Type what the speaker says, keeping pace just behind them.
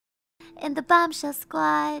in the Bombshell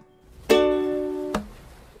Squad.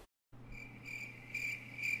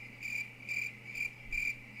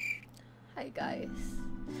 Hi guys.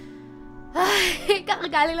 Ay,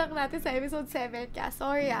 kakagaling lang natin sa episode 7 kaya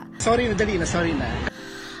sorry ah. Sorry na, dali na, sorry na.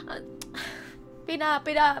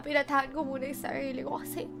 Pinatahan ko muna yung sarili ko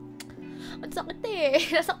kasi ang sakit eh.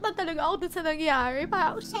 Nasaktan talaga ako dun sa nangyari.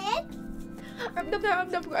 Parang, shit!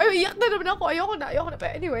 Ramdam ko. Ay, iyak na naman ako. Ayoko na.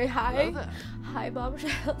 But anyway, hi. Hi,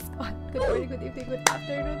 Bombshell Squad. Good morning, good evening, good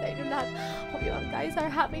afternoon. I know lahat. Hope you all guys are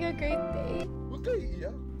having a great day. Huwag kayo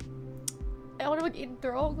iyak. Ayoko na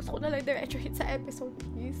mag-intro. Gusto ko na lang diretso hit sa episode,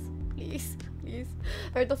 please. Please.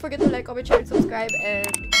 But don't forget to like, comment, share, and subscribe, and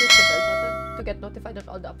click the bell button to get notified on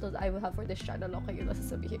all the uploads I will have for this channel. Okay, yun lang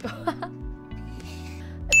sasabihin ko.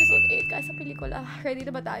 Episode 8, guys, sa pelikula. Ready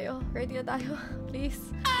na ba tayo? Ready na tayo? Please.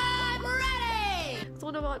 I'm ready! Gusto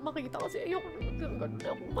ko na makikita kasi ayoko na ganun.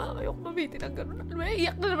 Ayoko mabitin ng ganun.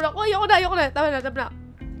 Iyak na naman ako. Ayoko na. Tama na.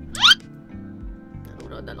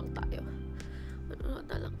 Nanonood na lang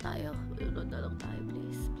tayo.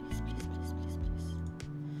 Please.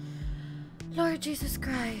 Lord Jesus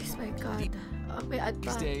Christ, my God. May ad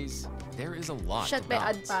pa. These days, there is a lot Shit, may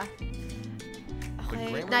ad pa.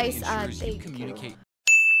 Okay, nice ad. Thank you. Okay,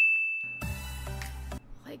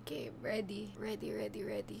 game. Ready.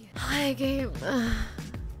 Okay, game.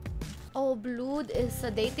 Oh, Blood is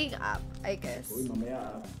a dating app, I guess. Uy,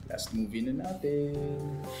 mamaya. Last movie na natin.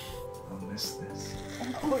 I'll miss this.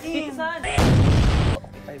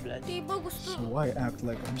 Hi, Vlad. Diba gusto... So why act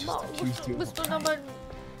like I'm just accused you? Gusto naman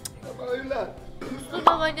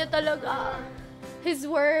niya talaga. His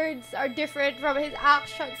words are different from his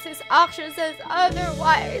actions. His action says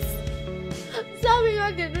otherwise. Sabi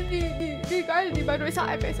nga din ni Carl, di ba, no isang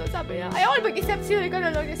episode, sabi niya, ayaw ko mag-isip sila ka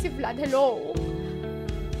na lang niya si Vlad. Hello?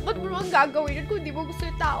 Ba't mo naman gagawin yun kung di mo gusto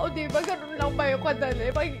yung tao, di ba? Ganun lang ba yung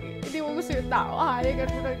kadali? Pag hindi mo gusto yung tao,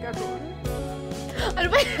 ganun. Ano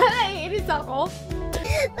ba yan? Naiinis ako?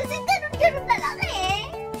 Kasi ganun na lang eh.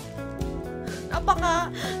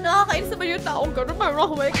 Nakakainis naman yung taong gano'n. Parang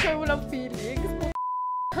ako may walang feelings.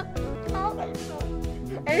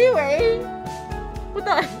 Anyway.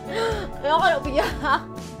 Puta. Ayoko na umiyak.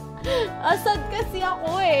 Asad kasi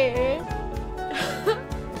ako eh.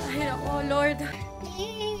 Ay ako, Lord.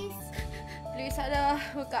 Please, sana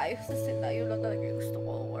magkaayos na sila. Yun lang talaga yung gusto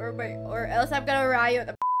ko. Or else I'm gonna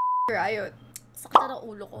riot. Riot. Sakit na ng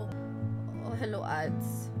ulo ko. Oh, hello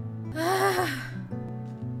ads.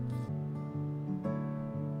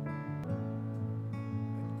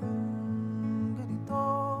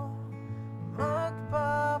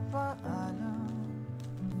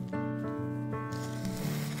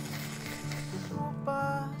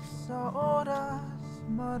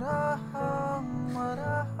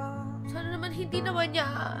 Sana naman hindi naman niya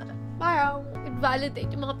parang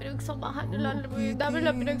invalidate yung mga pinagsamahan nila. Alam mo yun, dami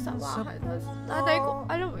lang pinagsamahan. Tapos nanay ko,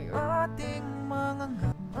 alam mo yun.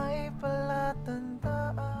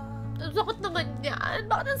 Ang sakit naman yan.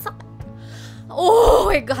 Bakit ang sakit? Oh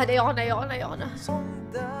my God, ayoko na.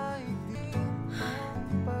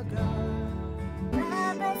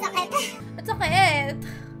 Ang sakit.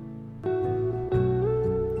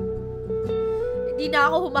 Hindi na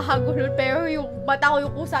ako humahagulol, pero yung mata ko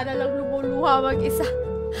yung kusa na lang lumuluha mag-isa.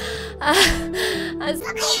 Ang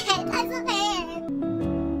sakit.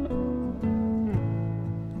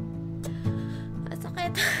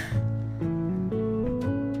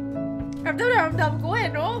 Ramdam ko eh,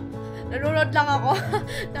 no? Nanonood lang ako.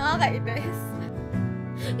 Nakakainis.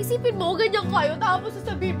 Isipin mo, ganyan kayo, tapos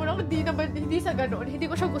sasabihin mo lang, hindi sa ganon. Hindi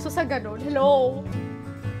ko siya gusto sa ganon. Hello?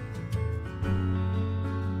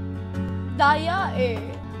 Gaya eh.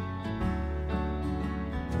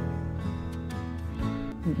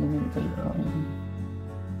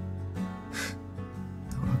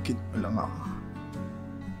 Tawagin mo lang ako.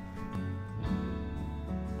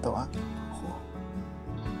 Tawagin mo ako.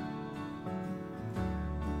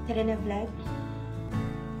 Tara na, Vlad.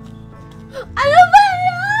 Ano ba yan?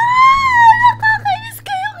 Nakakainis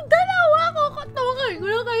kayong dalawa. Kakatawakan ko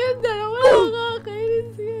na kayong dalawa.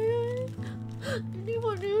 Nakakainis kayo. Hindi mo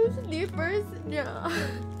na yung slippers niya.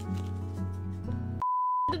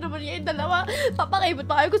 Ano naman yung dalawa? Papakaibot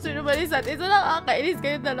pa kayo. Gusto naman isa't isa. Nakakainis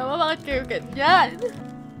kayong dalawa. Bakit kayo ganyan?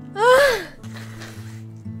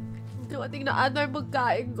 Dumating na another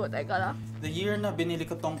magkain ko. Teka lang. The year na binili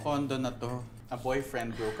ko tong condo na to, a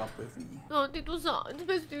boyfriend broke up with me. No, dito sa akin.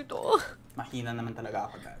 Best dito. Mahina naman talaga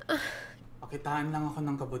ako dati. Pakitaan lang ako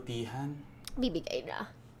ng kabutihan. Bibigay na.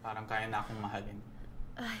 Parang kaya na akong mahalin.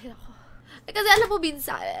 Ay, ako. Eh, kasi alam mo,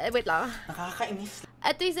 minsan, wait lang. Nakakainis.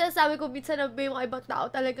 Ito yung sinasabi ko, minsan na may mga ibang tao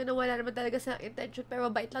talaga na wala naman talaga silang intention, pero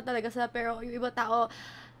mabait lang talaga sila, pero yung ibang tao,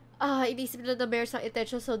 inisip nila na mayroon ng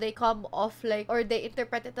intention so they come off like, or they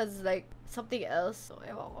interpret it as like something else. So,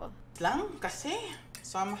 ewan ko. Lang kasi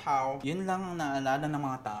somehow, yun lang ang naalala ng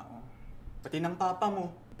mga tao. Pati ng papa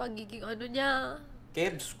mo. Pagiging ano niya.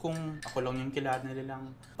 Kebs, kung ako lang yung kilala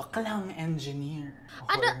nilang bakalang engineer.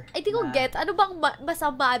 Ano, hindi ko get. Ano bang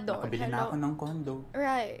masama doon? Nakabili na ako ng condo.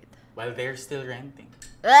 Right. While they're still renting.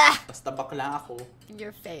 Ah! Basta bakla ako. In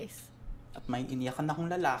your face. At may iniyakan akong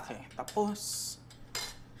lalaki. Tapos,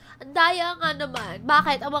 Ang daya nga naman.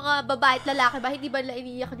 Bakit? Ang mga babae at lalaki ba? Hindi ba nila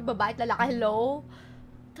iniiyakan yung babae at lalaki? Hello?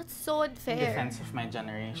 That's so in unfair. defense of my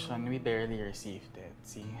generation, we barely received it.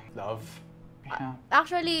 See, love. Yeah.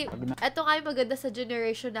 Actually, eto nga yung maganda sa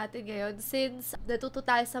generation natin ngayon since natuto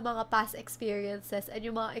tayo sa mga past experiences and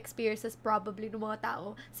yung mga experiences probably ng mga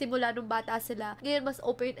tao simula nung bata sila. Ngayon, mas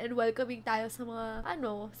open and welcoming tayo sa mga,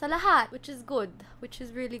 sa lahat, which is good. Which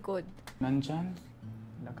is really good. Nandyan,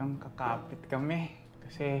 talagang kakapit kami.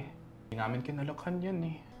 Kasi, hindi namin kinalakhan yun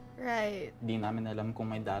eh. Right. Hindi namin alam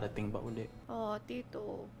kung may darating ba uli. Oh,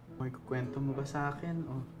 tito. May kukwento mo ba sa akin?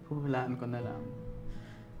 O, huhulaan ko na lang.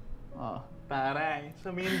 Oh, taray.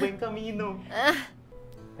 Sabihin ba yung kamino?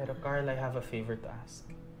 Pero Carl, I have a favor to ask.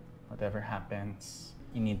 Whatever happens,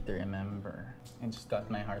 you need to remember. I just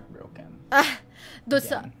got my heart broken.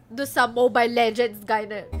 Doon sa Mobile Legends guy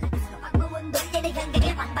na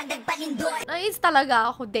nais talaga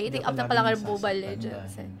ako dating up na pala ng Mobile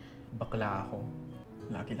Legends. Bakla ako.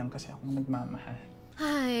 Lagi lang kasi akong nagmamahal.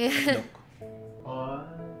 Ay. Look, all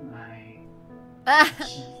my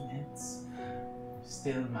achievements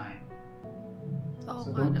still mine. Oo So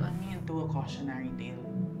nga don't naman. turn me into a cautionary tale.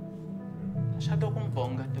 Masyado akong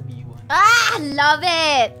bongga to be one. Love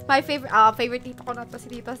it! My favorite tito ko na to, si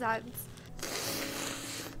Tito Sans.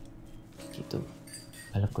 Tito,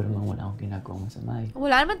 alam ko namang wala akong ginagawang masama eh.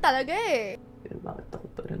 Wala naman talaga eh. Pero bakit ako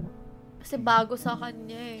pa rin? Kasi bago sa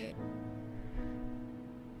kanya eh.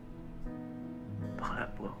 Bakla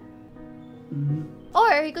po ako.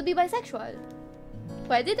 Or he could be bisexual.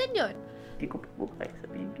 Pwede din yun. Hindi ko pa po kaya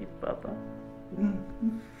sabihin kay Papa.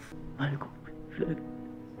 Mahal ko po yung vlog.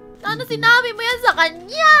 Ano sinabi mo yan sa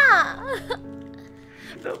kanya?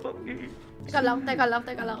 Nabanggit. Teka lang.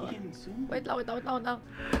 Wait lang.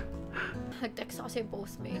 Nag-text ako sa yung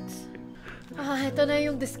Postmates. Ito na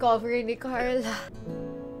yung discovery ni Carl.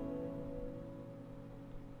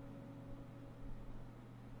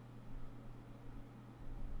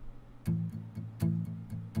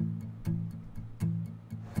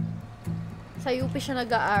 Sa UP siya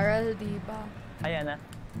nag-aaral, diba? Hi, Ana.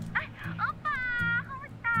 Ay, Opa!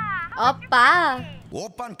 Kumusta? Opa!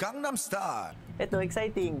 Open Gangnam Style. Ito,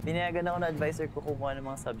 exciting. Pinayagan ako na advisor ko kumuha ng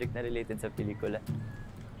mga subject na related sa pelikula.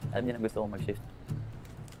 Alam niya na gusto kong mag-shift.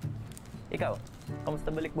 Ikaw, kamusta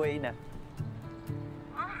balik buhay na?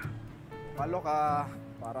 Malo ka.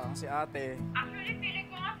 Parang si ate. Actually, feeling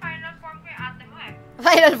ko nga final form ko yung ate mo eh.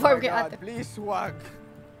 Final form Oh my kay God, ate. please, wag.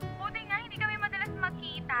 Buti nga, hindi kami madalas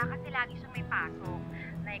magkita kasi lagi siyang may pasok.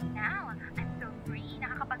 Like now, I'm so free.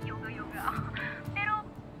 Nakakapag-yoga-yoga ako. Pero,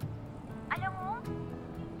 alam mo,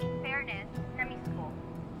 in fairness, na-miss ko.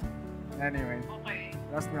 Anyway, Okay.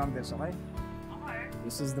 trust me on this, okay? Okay.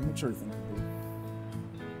 This is the mature thing to do.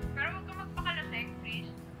 Pero huwag ka magpakalasing,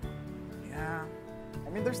 please. Yeah. I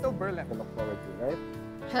mean, there's still Berlin to look forward to, right?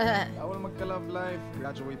 Bawal magka-love life,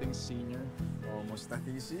 graduating senior, almost a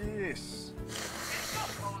thesis.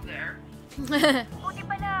 Don't go there. Buti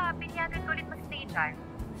pala, pinyagan ko ulit mag-stagean.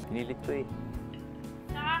 Pinilit ko eh.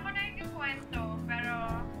 Nakakanayin yung kwento, pero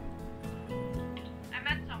I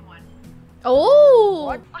met someone.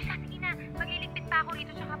 Oh! O siya, sige na. Magliligpit pa ako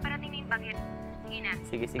rito tsaka parating na yung bagit. Sige na.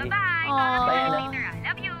 Sige. Bye-bye! Aww. Talk Bye, to you Ana. later ah.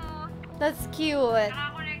 Love you! That's cute.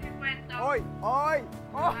 Nakakulang yung kwento. Oy! Oy!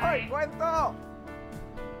 Oy! Bye. Kwento!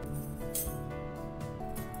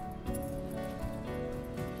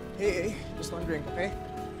 Hey, just one drink, okay?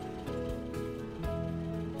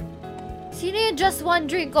 Sino yung just one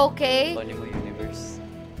drink, okay? Bali mo universe.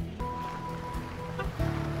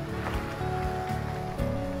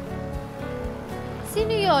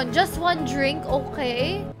 Sino yon? Just one drink,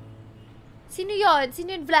 okay? Sino yon?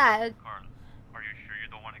 Sino yun, Vlad? Carl, are you sure you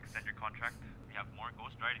don't want to extend your contract? We have more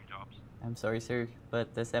ghostwriting jobs. I'm sorry, sir,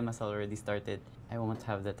 but the SEM has already started. I won't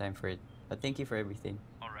have the time for it. But thank you for everything.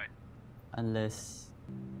 Alright. Unless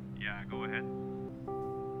Yeah, go ahead.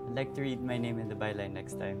 I'd like to read my name in the byline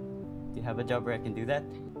next time. Do you have a job where I can do that?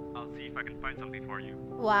 I'll see if I can find something for you.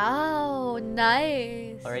 Wow,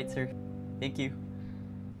 nice. Alright, sir. Thank you.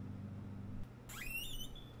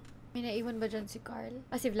 May naiwan ba dyan si Carl?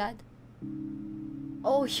 Si Vlad?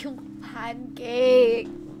 Oh, yung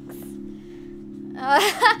pancakes.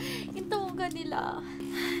 Yung tawag nila.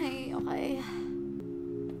 Ay, okay.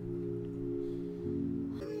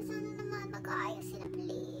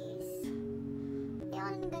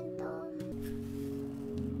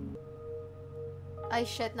 Ay,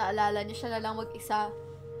 shit. Naalala niya siya na lang mag-isa.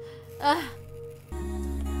 Ah.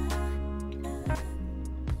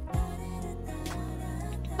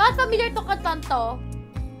 Bakit familiar tong kantan to?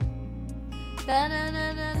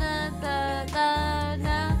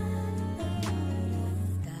 Ta-na-na-na-na-ta-ta-na.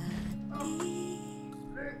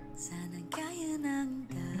 Sanang kaya ng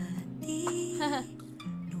dati.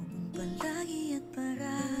 Noong palagi at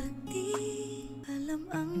parati. Alam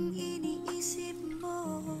ang iniisip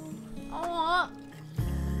mo. Oo nga.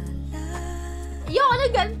 Ayoko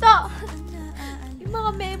na ganito. Yung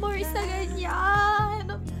mga memories na ganyan.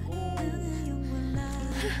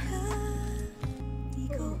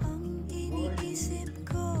 Ikaw ang iniisip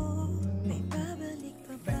ko. May babalik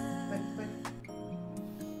pa ba?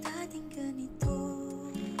 Dating ganito.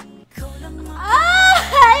 Ikaw lang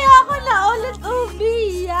Ayoko na ulit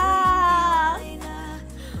umiyak.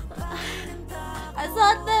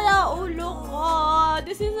 Asat na lang ulo ko.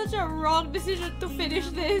 This is such a wrong decision to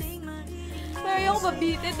finish this. Pero ayoko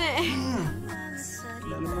mabitin eh.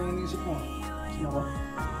 Ano mo yung inisip mo? Sino ko?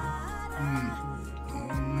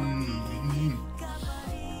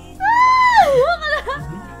 Ayoko na.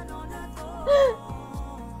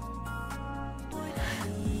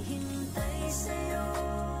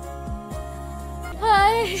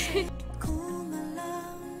 Hi.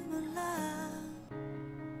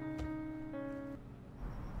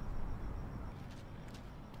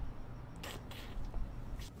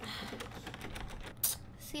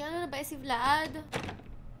 Si ano na ba si Vlad?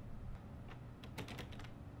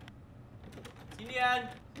 Sino yan?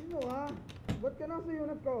 Sino ka? Ba't ka nasa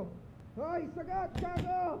unit ko? Hoy, sagat!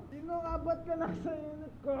 Gago! Sino ka? Ba't ka nasa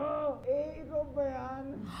unit ko? Eh, ikaw ba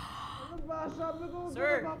yan? Ano ba? Sabi ko,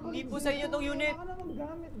 Sir, hindi po sa inyo tong unit. Wala ka namang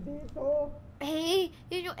gamit dito. Hey,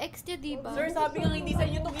 yun yung ex niya, diba? Sir, sabi nga hindi sa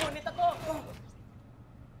inyo tong unit ako.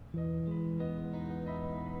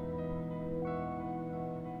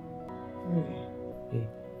 Hey.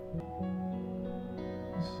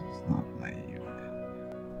 This is not my unit.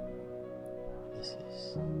 This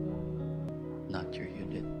is not your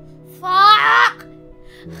unit. Fuck!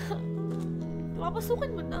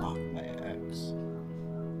 Papasukin mo na. Not my ex.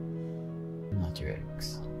 Not your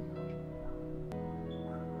ex.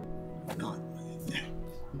 Not my ex.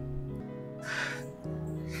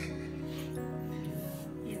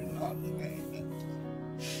 You're not my ex.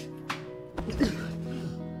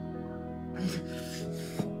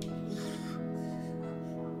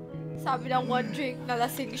 Sabi ng one drink,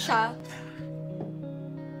 nalasing siya.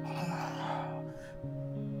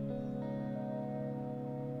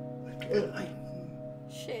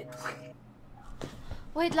 Shit.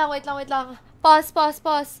 Wait lang. Pause.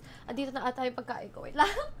 Andito na ata yung pagkain ko. Wait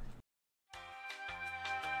lang.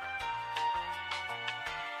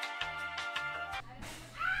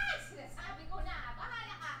 Sinasabi ko na.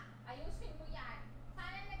 Bahala ka. Ayusin mo yan.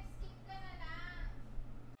 Sana nag-skip ka na lang.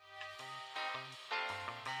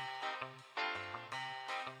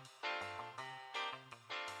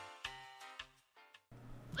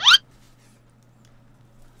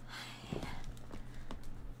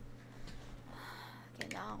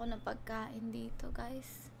 Kailangan ko ng pagkain dito,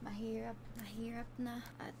 guys. Mahirap na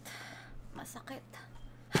at masakit.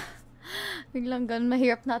 Biglang ganun,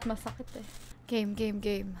 mahirap na at masakit eh. Game.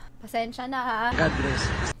 Pasensya na ha. God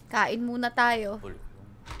bless. Kain muna tayo.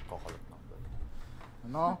 Kokolot na.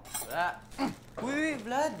 Ano? Wala. Uy,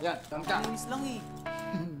 Vlad. Yan, yan ka. Ang lang eh.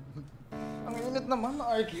 Ang init naman,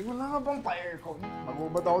 Arky. Wala ka bang pa-aircon?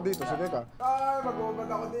 Mag-ubad ako dito. Sige ka. Ay, mag-ubad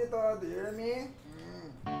ako dito. Do you hear me?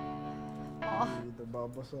 Dito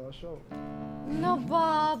babasa siya.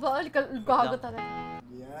 Nababa. Gago talaga.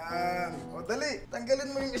 Yan. O dali,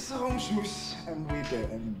 tanggalin mo yung isa kong shoes. I'm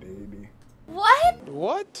weekend, baby. What?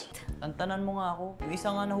 Tantanan mo nga ako. Yung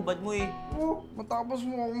isa nga nahubad mo eh. Oh, matapos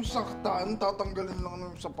mo akong saktan, tatanggalin lang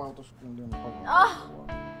ng sapatos kung din pa.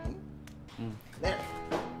 There.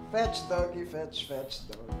 Fetch, doggy. Fetch,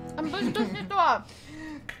 dog. Ang bastos nito ah.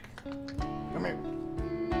 Come here.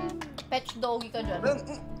 Fetch doggy ka dyan. Ren,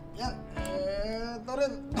 yan. Ito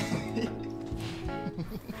rin.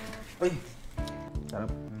 Uy.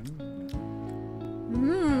 Sarap.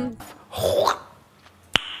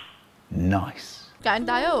 Nice. Kain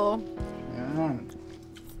tayo oh. Yan.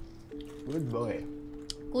 Good boy.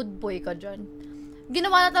 Good boy ka dyan.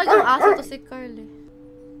 Ginawa na talaga yung aso to si Carl eh.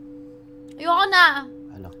 Ayoko na.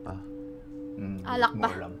 Alak pa. Alak pa.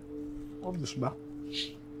 Obvious ba?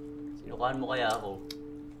 Sinukaan mo kaya ako?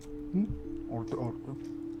 Orte.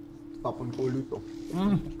 Tapon ko ulit oh.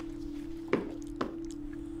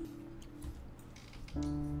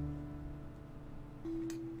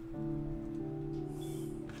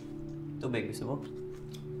 Tubig, gusto mo?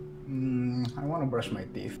 I wanna brush my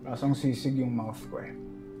teeth. Kasong sisig yung mouth ko eh.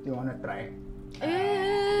 Do you wanna try?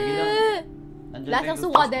 Lasang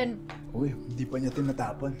suka din. Uy, hindi pa niya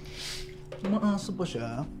tinatapon. Maaso pa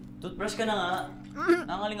siya. Toothbrush ka na nga.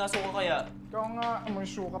 Nangalingaso ka kaya. Ikaw nga, amoy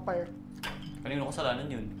suka pa eh. Kanino kasalanan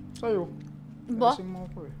yun? Sa'yo. Ba? Kasing mo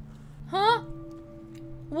ko eh. Huh?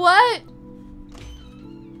 What?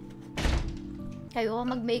 Kayo,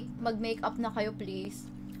 mag-makeup na kayo, please.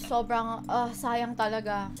 Sobrang, sayang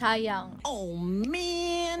talaga. Sayang. Oh,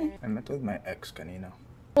 man! I met with my ex kanina.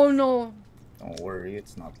 Oh, no. Don't worry,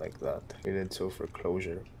 it's not like that. He did so for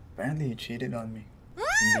closure. Apparently, he cheated on me.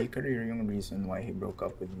 Hindi career yung reason why he broke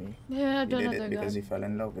up with me. Yeah, he did it because he fell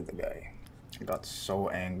in love with the guy. I got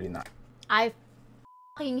so angry na. I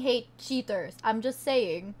fucking hate cheaters. I'm just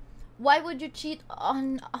saying. Why would you cheat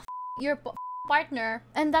on your partner?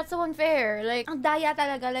 And that's so unfair. Like, ang daya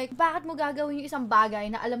talaga. Like, bakit mo gagawin yung isang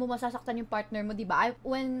bagay na alam mo masasaktan yung partner mo, diba?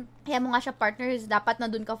 When kaya mo nga siya partners, dapat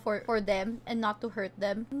nandun ka for them and not to hurt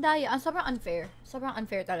them. Ang daya. Ang sobrang unfair. Sobrang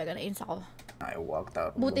unfair talaga. Nainis ako. I walked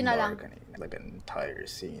out of Buti the na bar lang. kanina. Like an entire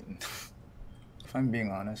scene. If I'm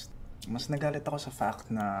being honest, mas nagalit ako sa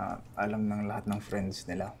fact na alam ng lahat ng friends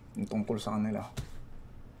nila yung tungkol sa kanila.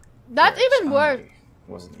 That's even worse.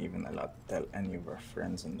 Wasn't even allowed to tell any of our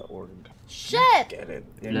friends in the org. Shit! Get it?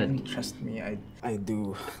 Trust me, I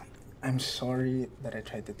do. I'm sorry that I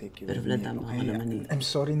tried to take you with me. Okay? I'm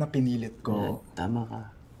sorry na pinilit ko. Tama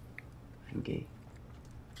ka. I'm gay.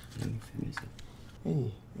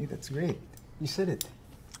 Hey, that's great. You said it.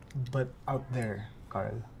 But out there,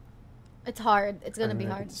 Carl. It's hard. It's gonna be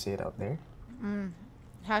Are you ready hard. to say it out there?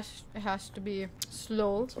 It has to be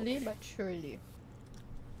slowly but surely.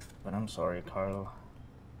 But I'm sorry, Carl.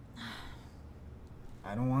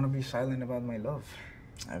 I don't want to be silent about my love.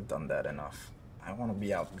 I've done that enough. I want to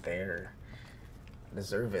be out there. I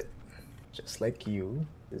deserve it. Just like you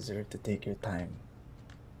deserve to take your time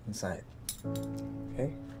inside.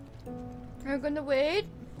 Okay? Are you gonna wait?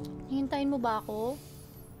 Hintayin mo ba ako?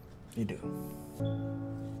 You do.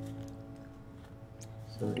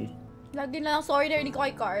 Sorry. Lagi na lang sorry narinig ko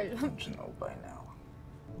kay Carl. Don't you know by now?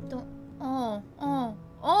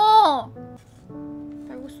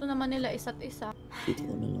 Pero gusto naman nila isa't isa. Dito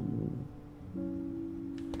ko na lang muna.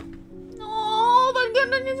 No! Ba't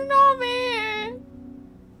ganun yung sinabi?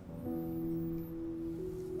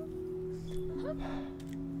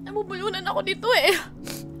 Nabubulunan ako dito eh.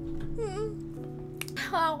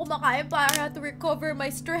 Ako kumakain para to recover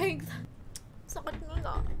my strength. Sakit nun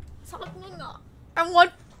na. Sakit nun na. Ang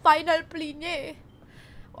one final plea niya eh.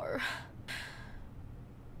 Or...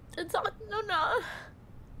 Ang sakit nun na.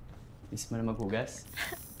 Miss mo na maghugas?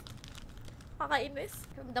 Kakainis.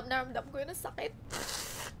 Ramdam na ramdam ko yun ang sakit.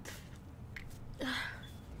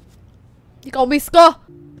 Ikaw, miss ko!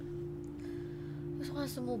 Gusto ka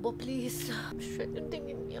sumubo, please. Shit, yung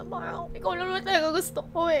tingin niya. Parang ikaw lang naman talaga gusto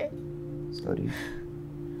ko eh. Sorry.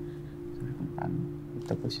 Sorry kung paano.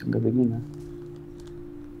 Tapos yung gabi nun, ha?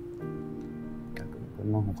 Gagawin ko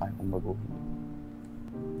naman kung kaya kong baguhin.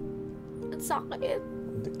 Ang sakit.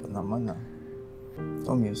 Hindi pa naman ah.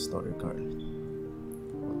 Tell me a story, Carl.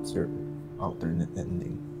 What's your alternate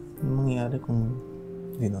ending? Ano mangyayari kung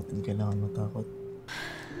hindi natin kailangan matakot?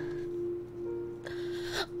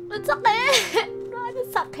 Ang sakit!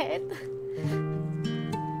 Ang sakit!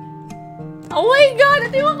 Oh my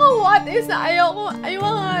God! Hindi mo ka what if na ayaw nga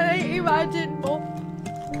na-imagine mo.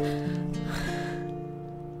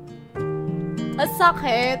 Ang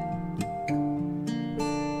sakit!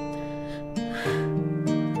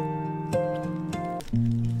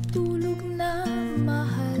 Tulog na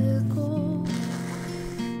mahal ko.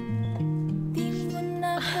 Di mo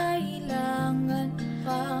na kailangan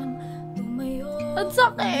pang tumayo. Ang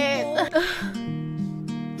sakit!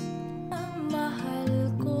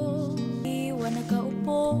 Mahal ko. Iwan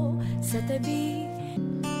nakaupo sa tabi.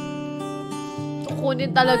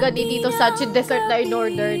 Kukunin talaga ni Tito Satch yung dessert na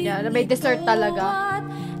in-order niya. Na may dessert talaga.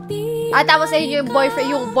 At tapos ayun yung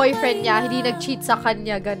boyfriend niya, hindi nag-cheat sa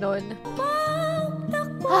kanya, ganon.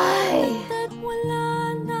 Ay!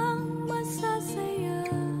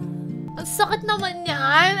 Ang sakit naman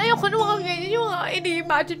yan. Ayoko na mga ganyan. Yung mga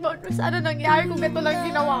ini-imagine mo sana nangyari kung ganito lang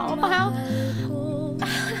ginawa ko. Parang...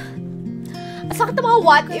 Ang sakit ng mga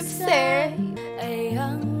what ifs eh. Ay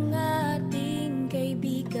ang ating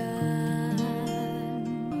kaibigan.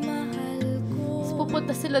 Mahal ko. Tapos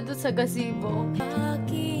pupunta sila dun sa gazebo.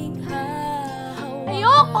 Aking hahawakan.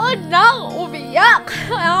 Ayoko nang umiyak.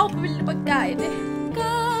 Ayaw ko bumili ng pagkain eh.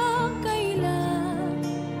 Kakailan.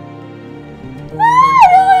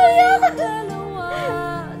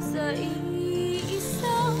 Dalawa sa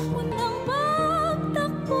iisang munang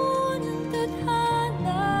magtakbo ng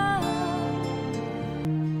tadhana.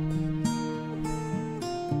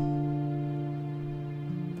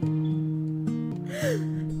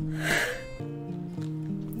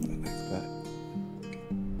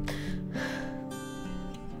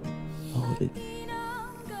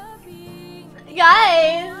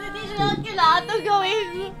 ito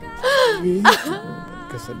gawin?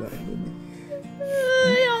 Kasalanan eh.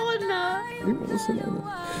 Ayoko na. Hindi mo kasalanan.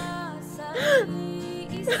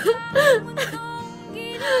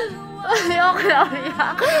 Ayoko na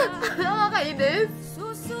umiyak. Nakakainis.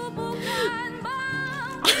 Gusto ko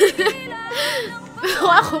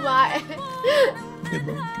kumain.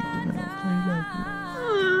 Diba?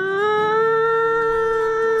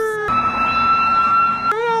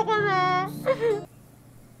 Ayoko na.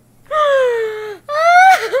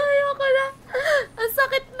 Ayoko na. Ang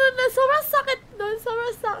sakit nun na. Sobrang sakit nun.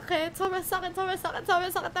 Sobrang sakit. Sobrang sakit. Sobrang sakit.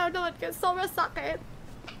 Sobrang sakit. Sobrang sakit. Sobrang sakit.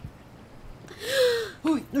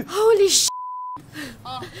 Holy sh**.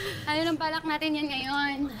 Oh, ano nang balak natin yan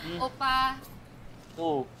ngayon? Opa.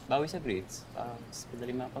 Oo, bawi sa grades. Mas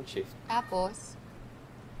madali makapag-shift. Tapos,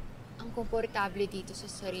 ang komportable dito sa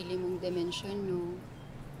sarili mong dimensyon, no,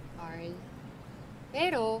 Carl.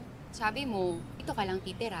 Pero, sabi mo, ito ka lang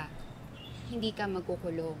titira. Hindi ka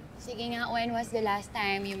magkukulong. Sige nga, when was the last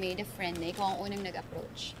time you made a friend na ikaw ang unang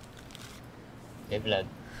nag-approach? Kay Vlad.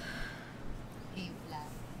 Kay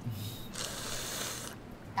Vlad.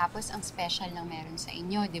 Tapos, ang special lang meron sa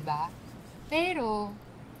inyo, di ba? Pero,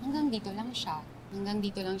 hanggang dito lang siya. Hanggang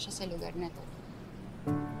dito lang siya sa lugar na to.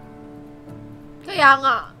 Kaya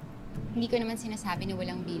nga. Hindi ko naman sinasabi na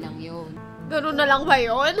walang bilang yun. Ganun na lang ba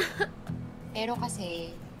yun? Pero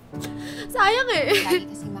kasi, sayang eh. lagi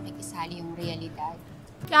kasi makikisali yung realidad.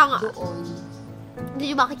 Kaya nga. Doon,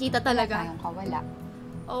 hindi nyo makikita talaga. Wala tayong kawala.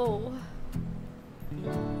 Oh.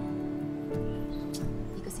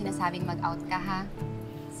 Hindi ko sinasabing mag-out ka, ha?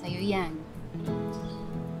 Sa'yo yan.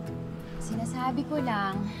 Sinasabi ko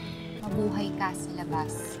lang, mabuhay ka sa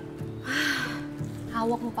labas.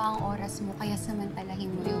 Hawak mo pa ang oras mo, kaya samantalahin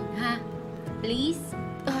mo yun, ha? Please?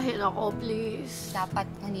 Ay, nako, please. Dapat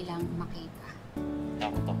kanilang makita.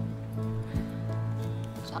 Ako to.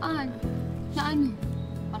 Saan? Na ano?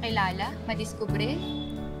 Makilala? Madiskubre?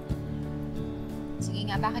 Sige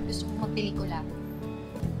nga, bakit gusto mong magpelikula?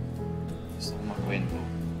 Gusto ko magkwento.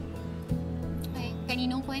 Okay,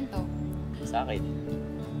 kaninong kwento? Sa akin.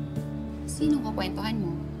 Sinong kakwentuhan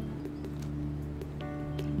mo?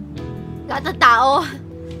 Lahat ng tao.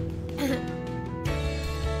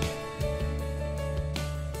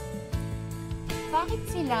 Bakit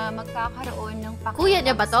sila magkakaroon ng pakialam Kuya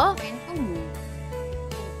niya ba to? sa kwento mo?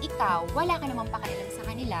 Kung ikaw, wala ka namang pakialam sa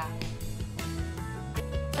kanila.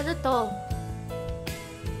 Ano to?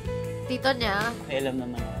 Tito niya? Pakialam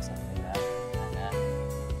naman ako sa kanila. Ana.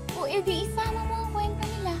 O, edi isama mo ang kwento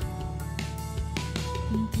nila.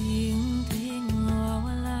 Unti-unting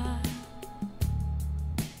nawawala.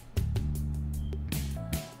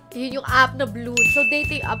 Yun yung app na Blue. So,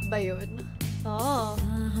 dating app ba yun? Oo.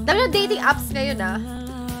 Dami ng dating apps ngayon, ah.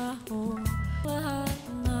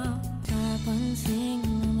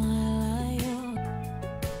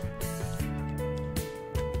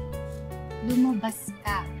 Lumabas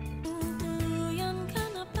ka.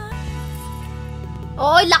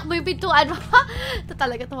 Oo, lock mo yung pintuan mo. Ito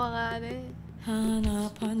talaga ito mga ano eh.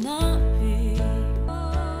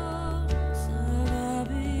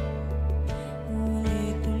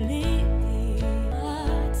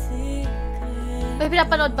 May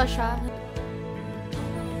pinapanood ba siya?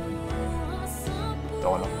 Ito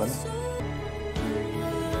ko lang pala.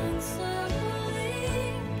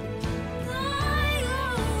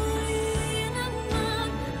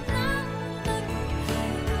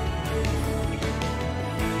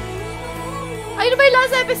 Ayun ba yung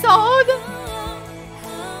last episode?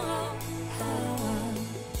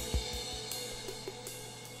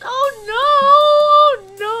 Oh no! Oh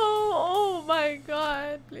no! Oh my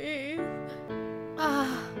God, please.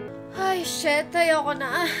 Ay shit, ayoko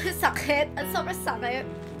na. Sakit. Ang sobrang sakit.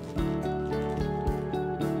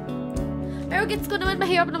 Pero gets ko naman,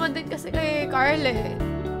 mahirap naman din kasi kay Carl eh.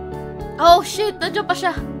 Oh shit, nandiyan pa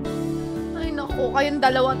siya. Ay naku, kayong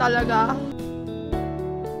dalawa talaga.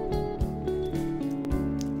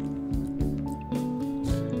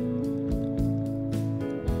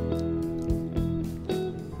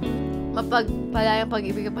 Mapagpalayang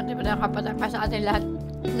pag-ibig at pinakapatak ka sa atin lahat.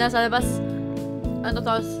 Nasa labas, ano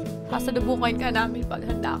to, sasalubukan ka namin pag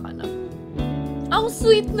handa ka na. Ang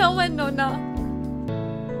sweet naman, no, na.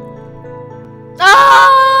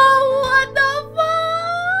 Ah! What the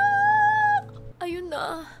fuck? Ayun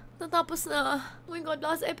na. Natapos na. Oh my God,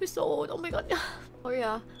 last episode. Oh my God. Sorry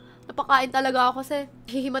ah. Napakain talaga ako kasi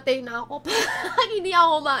hihimatay na ako. Hindi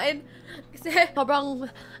ako kumain. Kasi sobrang,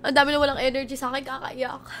 ang dami na walang energy sa akin,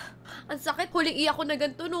 kakaiyak. Ang sakit, huling iyak ko na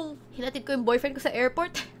ganito nung hinatid ko yung boyfriend ko sa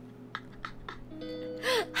airport.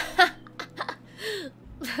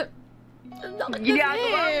 Ang sakit kasi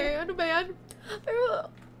eh. Ano ba yan? Pero,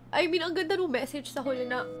 I mean, ang ganda ng message sa huli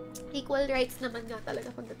na equal rights naman nga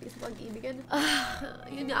talaga pagdating sa pag-ibig.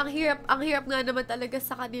 Yun nga, ang hirap nga naman talaga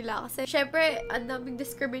sa kanila kasi syempre, ang daming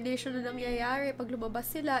discrimination na nangyayari pag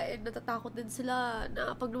lumabas sila and natatakot din sila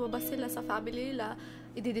na pag lumabas sila sa family nila,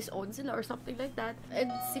 i-disown sila or something like that.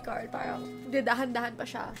 And si Carl parang didahan-dahan pa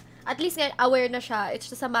siya. At least ngayon, aware na siya.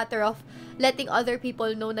 It's just a matter of letting other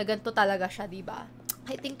people know na ganito talaga siya, diba?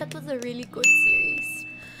 I think that was a really good series.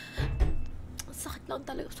 Sakit lang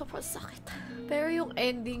talaga. Sobrang sakit. Pero yung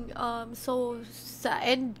ending, so, sa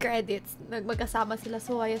end credits, magkasama sila.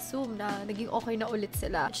 So, I assume na naging okay na ulit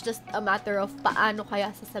sila. It's just a matter of paano kaya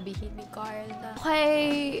sasabihin ni Carl na,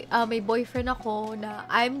 okay, may boyfriend ako na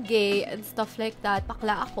I'm gay and stuff like that.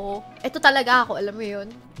 Bakla ako. Ito talaga ako, alam mo yun?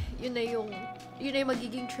 Yun na yung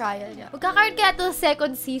magiging trial niya. Magkakaroon kaya ito sa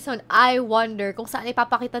second season, I wonder kung saan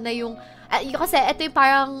ipapakita na yung kasi ito yung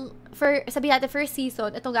parang sabihin natin first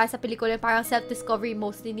season, itong guys sa pelikula yung parang self-discovery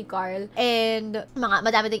mostly ni Carl and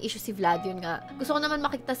madami ding issue si Vlad, yun nga. Gusto ko naman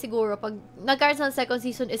makita siguro pag nagkaroon sa second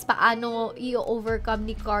season is paano i-overcome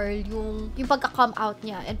ni Carl yung pagka-come out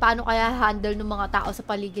niya and paano kaya handle ng mga tao sa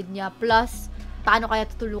paligid niya plus paano kaya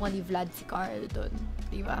tutulungan ni Vlad si Carl dun.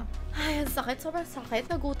 Diba? Ay, ang sakit. Sobrang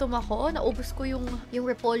sakit. Nagutom ako. Naubos ko yung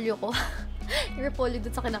repolyo ko. Yung repolyo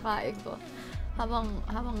dun sa kinakain ko. Habang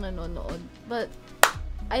nanonood. But,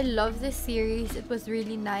 I love this series. It was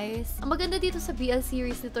really nice. Ang maganda dito sa BL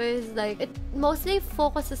series nito is like, it mostly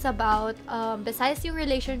focuses about, besides yung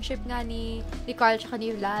relationship nga ni Carl tsaka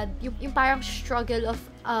ni Vlad, yung parang struggle of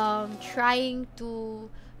trying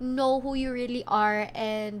to know who you really are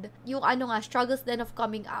and yung struggles then of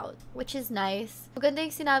coming out, which is nice. Maganda yung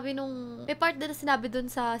sinabi may part din na sinabi dun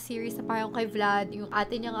sa series na parang kay Vlad, yung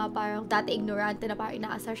ate niya nga parang dati ignorante na parang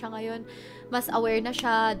inaasar siya ngayon. Mas aware na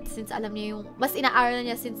siya since alam niya mas inaaral na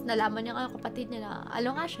niya since nalaman niya nga kapatid niya na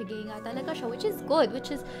nga siya, gay nga talaga siya, which is good, which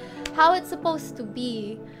is how it's supposed to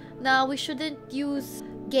be. Na we shouldn't use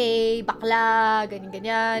gay, bakla,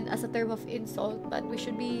 ganyan-ganyan as a term of insult, but we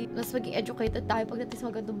should be mas maging educated tayo pagdating sa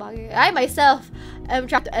mga ganitong bagay. I myself am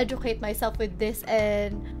trying to educate myself with this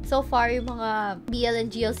and so far yung mga BL and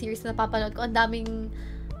GL series na napapanood ko, ang daming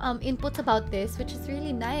inputs about this, which is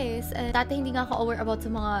really nice. And dati hindi nga ako aware about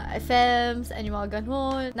sa mga FMs and yung mga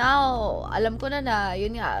ganun. Now, alam ko na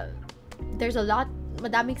yun nga, there's a lot,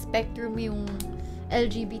 madaming spectrum yung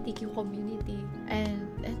LGBTQ community. And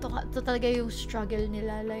ito talaga yung struggle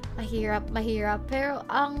nila. Like, mahirap. Pero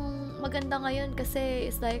ang maganda ngayon kasi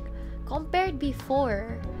is like, compared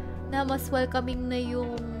before, na mas welcoming na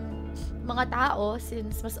yung mga tao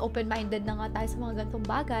since mas open-minded na nga tayo sa mga ganitong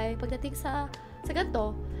bagay pagdating sa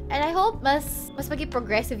ganito. And I hope mas maging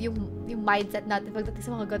progressive yung mindset natin pagdating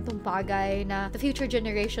sa mga ganitong bagay na the future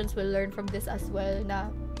generations will learn from this as well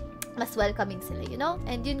na mas welcoming sila, you know?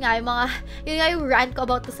 And yun nga yung rant ko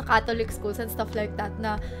about to sa Catholic schools and stuff like that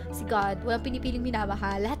na si God, walang pinipiling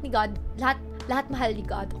minamahal. Lahat ni God, lahat mahal ni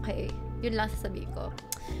God, okay? Yun lang sasabihin ko.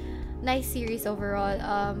 Nice series overall.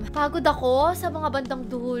 Pagod ako sa mga bandang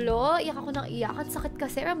dulo. Iyak ako ng iyak. Ang sakit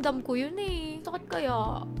kasi. Ramdam ko yun eh. Sakit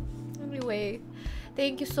kaya. Anyway,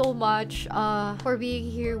 thank you so much for being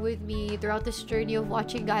here with me throughout this journey of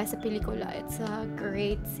watching Gaya sa Pelikula. It's a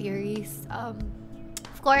great series.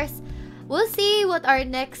 Of course, we'll see what our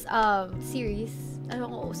next series,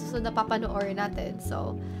 susunod na papanoorin natin.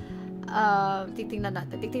 So, titingnan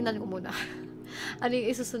natin. Titingnan ko muna. Ano yung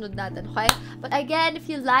isusunod natin, okay? But again, if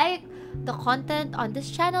you like the content on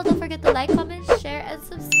this channel, don't forget to like, comment, share, and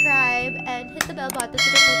subscribe. And hit the bell button to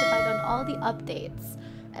get notified on all the updates.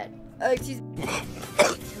 And,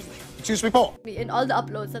 Excuse me po! In all the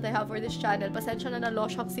uploads that I have for this channel. Pasensya na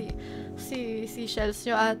na-loshak si Shells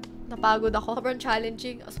nyo at napagod ako. Sobrang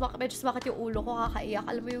challenging. Medyo sumakit yung ulo ko, kakaiyak.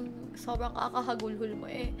 Alam mo yung sobrang kakahagulhul mo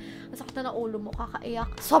eh. Nasakit na ulo mo,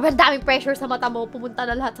 kakaiyak. Sobrang daming pressure sa mata mo. Pumunta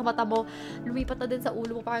na lahat sa mata mo. Lumipat na din sa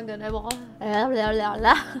ulo mo, parang gano'n. Ewan ko.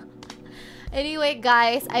 Anyway,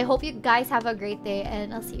 guys, I hope you guys have a great day and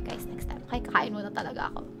I'll see you guys next time. Okay, kakain muna talaga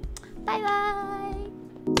ako. Bye-bye!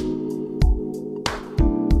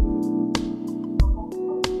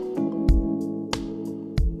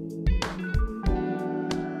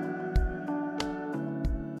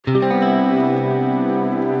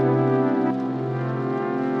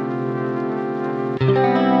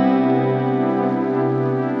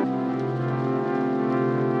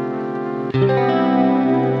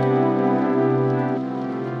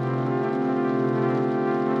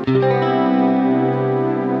 Thank you.